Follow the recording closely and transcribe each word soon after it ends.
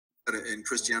in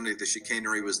Christianity, the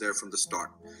chicanery was there from the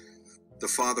start. The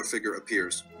father figure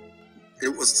appears. It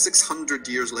was 600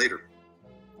 years later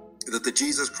that the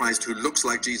Jesus Christ, who looks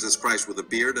like Jesus Christ with a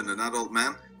beard and an adult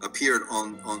man, appeared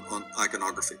on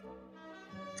iconography.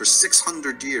 For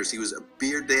 600 years, he was a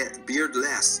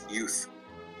beardless youth.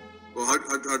 Well, how'd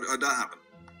that happen?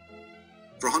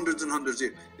 For hundreds and hundreds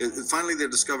of years. Finally, they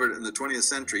discovered in the 20th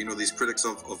century, you know, these critics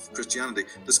of Christianity,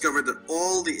 discovered that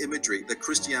all the imagery that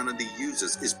Christianity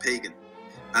uses is pagan.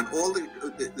 And all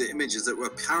the images that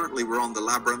apparently were on the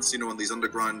labyrinths, you know, on these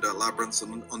underground labyrinths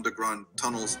and underground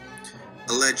tunnels,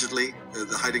 allegedly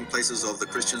the hiding places of the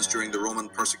Christians during the Roman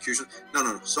persecution.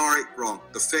 No, sorry, wrong.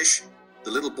 The fish,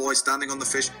 the little boy standing on the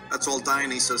fish, that's all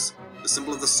Dionysus, the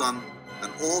symbol of the sun,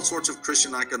 and all sorts of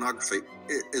Christian iconography.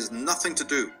 It is nothing to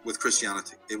do with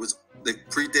Christianity. They've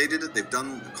predated it, they've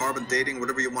done carbon dating,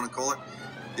 whatever you want to call it.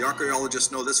 The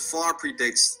archaeologists know this far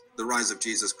predates the rise of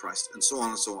Jesus Christ, and so on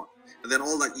and so on. And then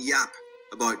all that yap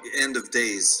about the end of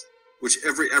days, which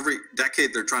every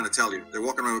decade they're trying to tell you. They're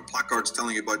walking around with placards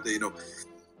telling you about the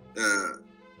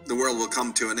world will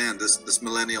come to an end, this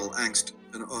millennial angst,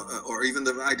 or even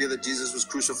the idea that Jesus was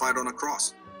crucified on a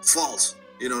cross. False,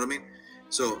 you know what I mean?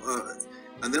 So,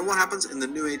 and then what happens in the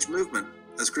New Age movement,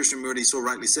 as Christian Moody so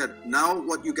rightly said, now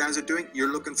what you guys are doing,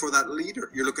 you're looking for that leader,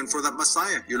 you're looking for that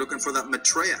Messiah, you're looking for that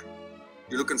Maitreya,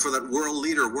 you're looking for that world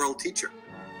leader, world teacher.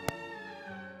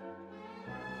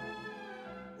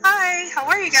 Hi, how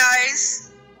are you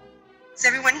guys? Is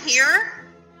everyone here?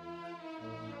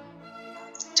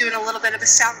 Doing a little bit of a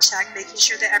sound check, making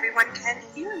sure that everyone can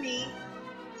hear me.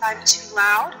 If I'm too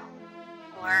loud,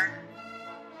 or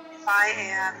if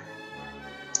am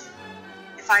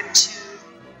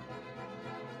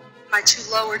I too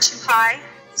low or too high?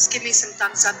 Just give me some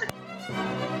thumbs up.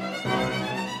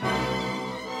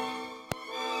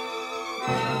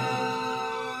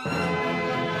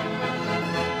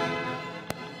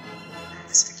 I'm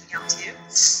just freaking out too,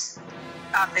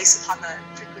 based upon the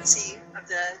frequency of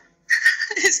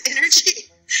his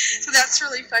energy. So that's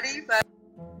really funny, but.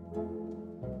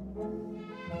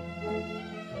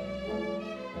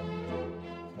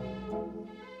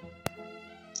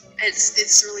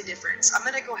 It's really different. So I'm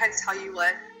going to go ahead and tell you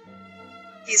what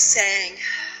he's saying.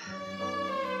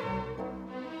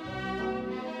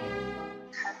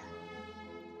 Okay.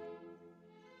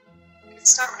 You can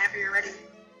start whenever you're ready.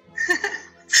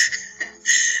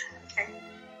 Okay.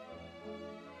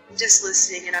 I'm just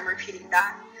listening and I'm repeating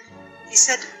that. He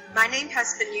said, "My name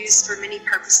has been used for many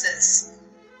purposes.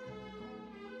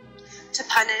 To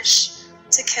punish,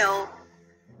 to kill,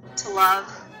 to love,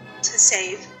 to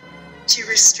save, to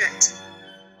restrict.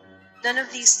 None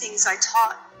of these things I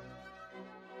taught.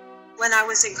 When I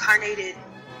was incarnated,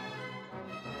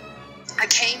 I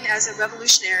came as a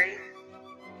revolutionary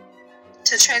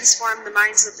to transform the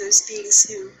minds of those beings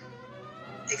who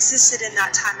existed in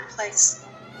that time and place.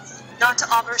 Not to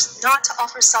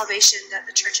offer salvation that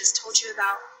the church has told you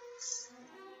about,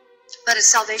 but a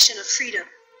salvation of freedom,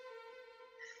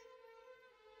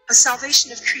 a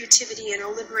salvation of creativity, and a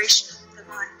liberation of the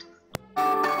mind."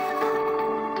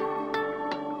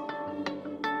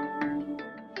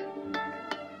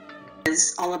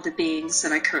 All of the beings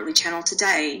that I currently channel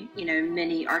today, you know,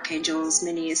 many archangels,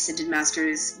 many ascended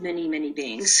masters, many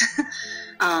beings,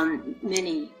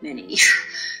 many.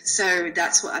 So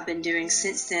that's what I've been doing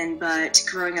since then. But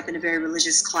growing up in a very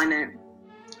religious climate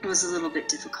was a little bit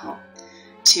difficult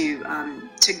to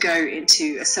go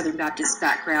into a Southern Baptist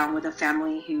background with a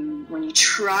family who, when you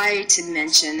try to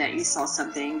mention that you saw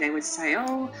something, they would say,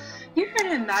 "Oh, you're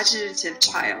an imaginative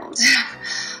child,"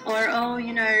 or, "Oh,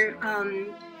 you know,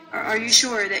 are you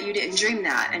sure that you didn't dream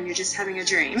that and you're just having a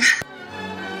dream?"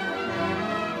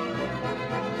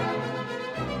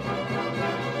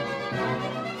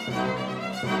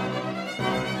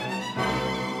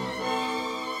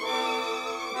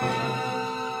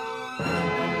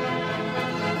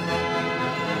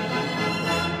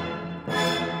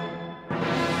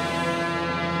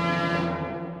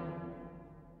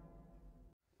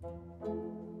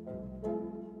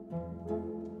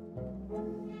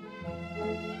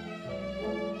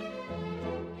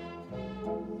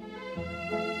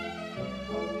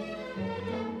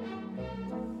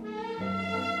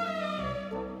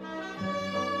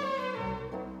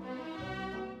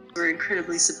 Were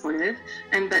incredibly supportive,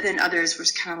 but then others were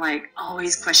kind of like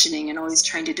always questioning and always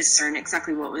trying to discern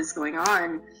exactly what was going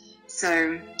on.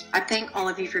 So I thank all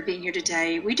of you for being here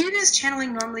today. We do this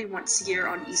channeling normally once a year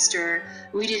on Easter.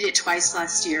 We did it twice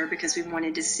last year because we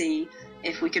wanted to see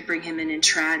if we could bring him in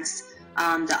trance.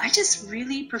 that I just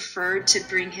really preferred to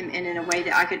bring him in a way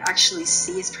that I could actually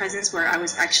see his presence, where I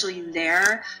was actually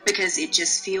there, because it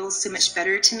just feels so much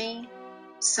better to me.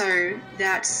 So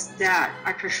that's that.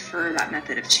 I prefer that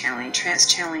method of channeling. Trance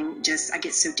channeling, just I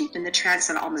get so deep in the trance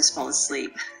that I almost fall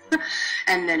asleep.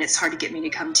 And then it's hard to get me to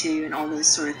come to and all those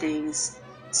sort of things.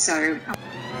 So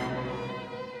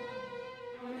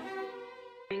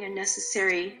a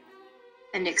necessary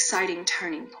and exciting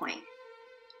turning point.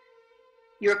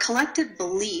 Your collective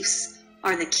beliefs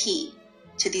are the key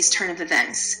to these turn of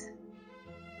events.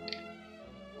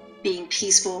 Being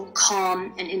peaceful,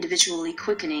 calm, and individually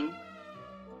quickening,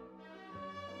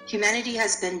 humanity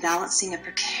has been balancing a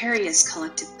precarious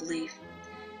collective belief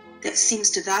that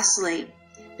seems to vacillate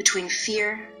between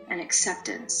fear and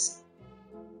acceptance.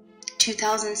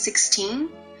 2016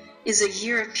 is a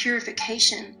year of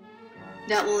purification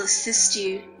that will assist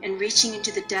you in reaching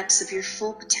into the depths of your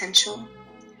full potential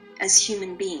as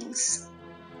human beings,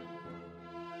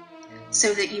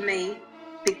 so that you may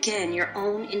begin your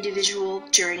own individual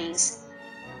journeys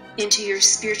into your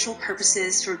spiritual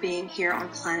purposes for being here on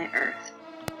planet Earth.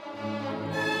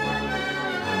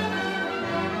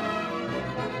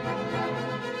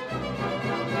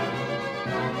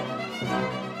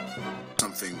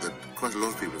 Something that quite a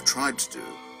lot of people have tried to do,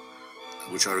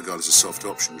 which I regard as a soft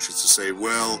option, which is to say,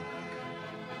 well,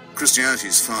 Christianity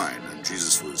is fine and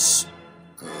Jesus was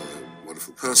a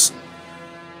wonderful person,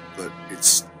 but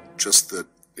it's just that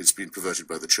it's been perverted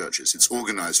by the churches. It's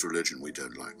organized religion we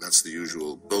don't like. That's the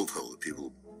usual bolt hole that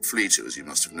people flee to, as you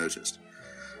must have noticed.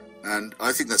 And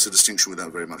I think that's a distinction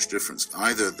without very much difference.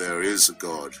 Either there is a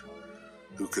God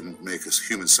who can make a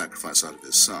human sacrifice out of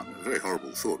his son, a very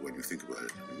horrible thought when you think about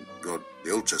it. I mean, God,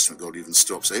 the Old Testament God even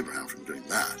stops Abraham from doing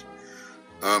that.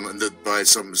 And that by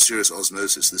some mysterious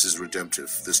osmosis, this is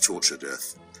redemptive, this torture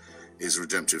death is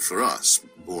redemptive for us,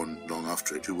 born long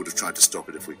after it, who would have tried to stop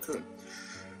it if we could.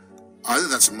 Either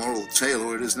that's a moral tale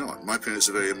or it is not. In my opinion, it's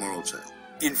a very immoral tale.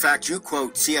 In fact, you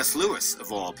quote C.S. Lewis,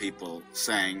 of all people,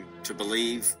 saying to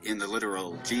believe in the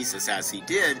literal Jesus as he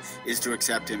did is to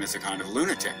accept him as a kind of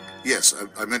lunatic. Yes,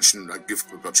 I mentioned, I give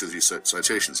about 2 or 3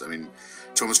 citations. I mean,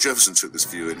 Thomas Jefferson took this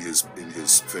view in his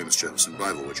famous Jefferson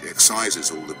Bible, which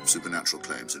excises all the supernatural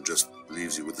claims and just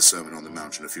leaves you with the Sermon on the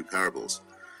Mount and a few parables,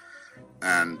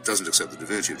 and doesn't accept the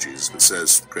divinity of Jesus, but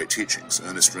says great teachings.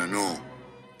 Ernest Renan,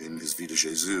 in his Vie de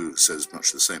Jésus, says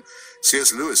much the same.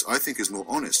 C.S. Lewis, I think, is more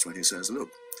honest when he says,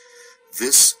 look,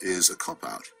 this is a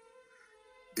cop-out.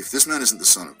 If this man isn't the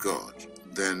Son of God,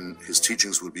 then his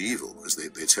teachings would be evil, because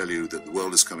they tell you that the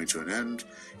world is coming to an end,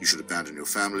 you should abandon your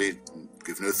family,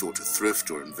 give no thought to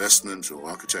thrift or investment or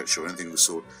architecture or anything of the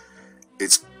sort.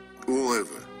 It's all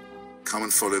over. Come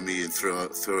and follow me and throw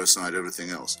aside everything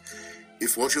else.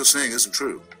 If what you're saying isn't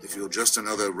true, if you're just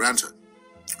another ranter,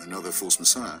 another false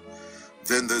messiah,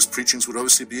 then those preachings would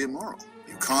obviously be immoral.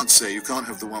 You can't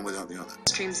have the one without the other.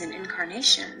 Streams and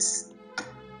incarnations.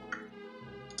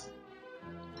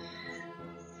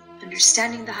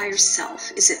 Understanding the higher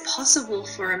self. Is it possible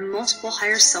for multiple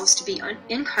higher selves to be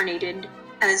incarnated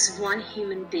as one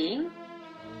human being?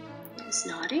 Is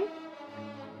nodding.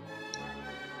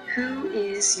 Who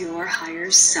is your higher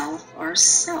self or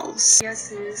selves?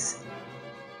 Yes, is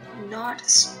not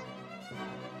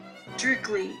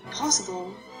strictly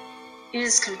possible. It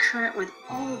is concurrent with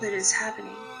all that is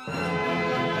happening.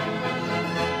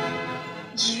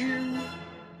 You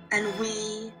and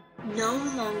we no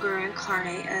longer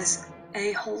incarnate as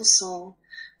a whole soul.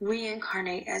 We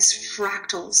incarnate as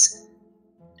fractals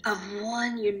of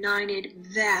one united,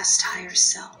 vast higher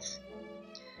self.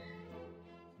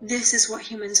 This is what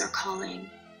humans are calling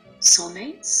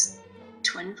soulmates,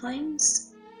 twin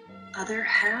flames, other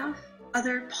half,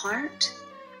 other part.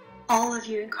 All of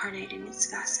you incarnate in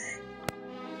its facet.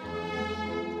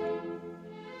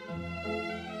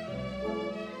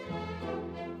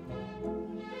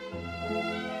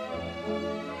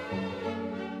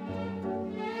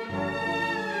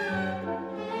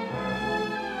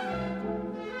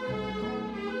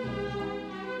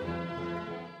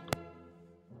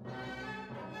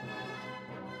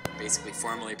 Basically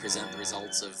formally present the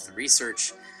results of the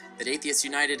research that Atheists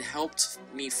United helped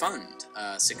me fund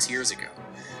 6 years ago.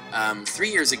 3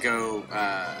 years ago,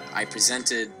 I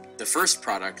presented the first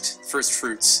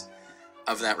fruits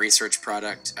of that research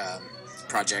project,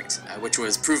 which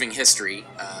was Proving History,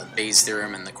 Bayes'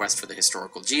 Theorem and the Quest for the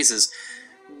Historical Jesus,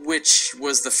 which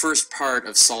was the first part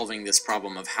of solving this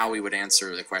problem of how we would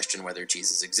answer the question whether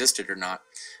Jesus existed or not.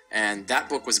 And that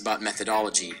book was about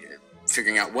methodology,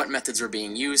 figuring out what methods were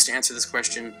being used to answer this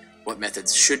question, what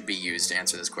methods should be used to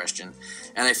answer this question.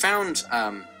 And I found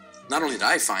not only did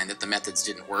I find that the methods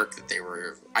didn't work, that they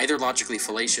were either logically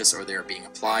fallacious or they were being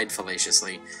applied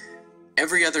fallaciously,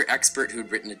 every other expert who'd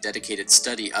written a dedicated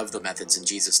study of the methods in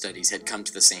Jesus studies had come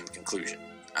to the same conclusion.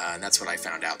 And that's what I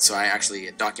found out. So I actually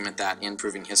document that in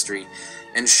Proving History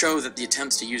and show that the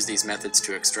attempts to use these methods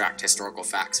to extract historical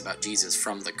facts about Jesus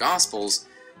from the Gospels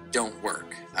don't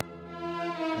work.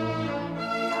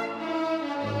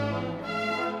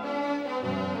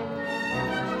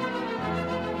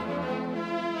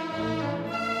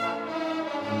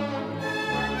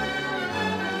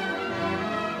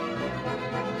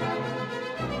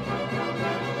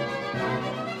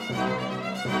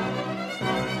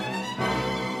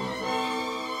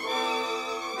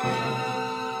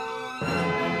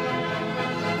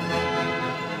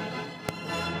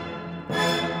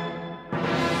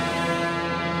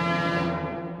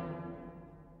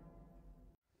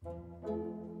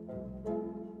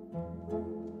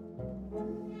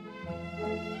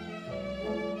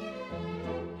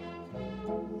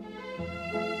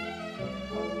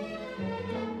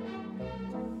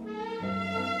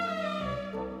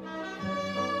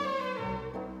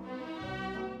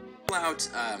 Out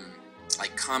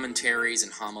like commentaries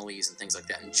and homilies and things like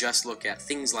that, and just look at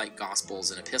things like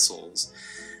Gospels and epistles,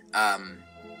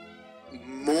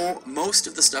 most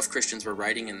of the stuff Christians were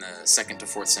writing in the 2nd to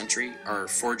 4th century are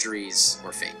forgeries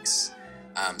or fakes.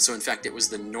 So in fact, it was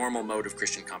the normal mode of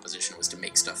Christian composition was to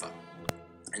make stuff up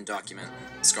and document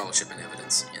scholarship and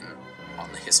evidence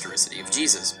on the historicity of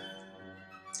Jesus.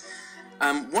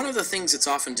 One of the things that's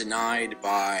often denied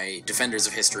by defenders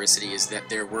of historicity is that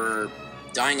there were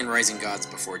dying and rising gods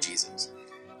before Jesus.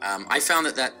 I found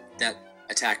that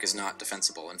attack is not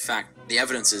defensible. In fact, the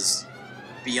evidence is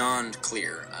beyond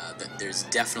clear that there's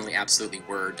definitely, absolutely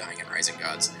were dying and rising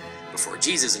gods before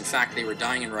Jesus. In fact, they were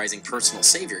dying and rising personal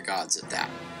savior gods at that.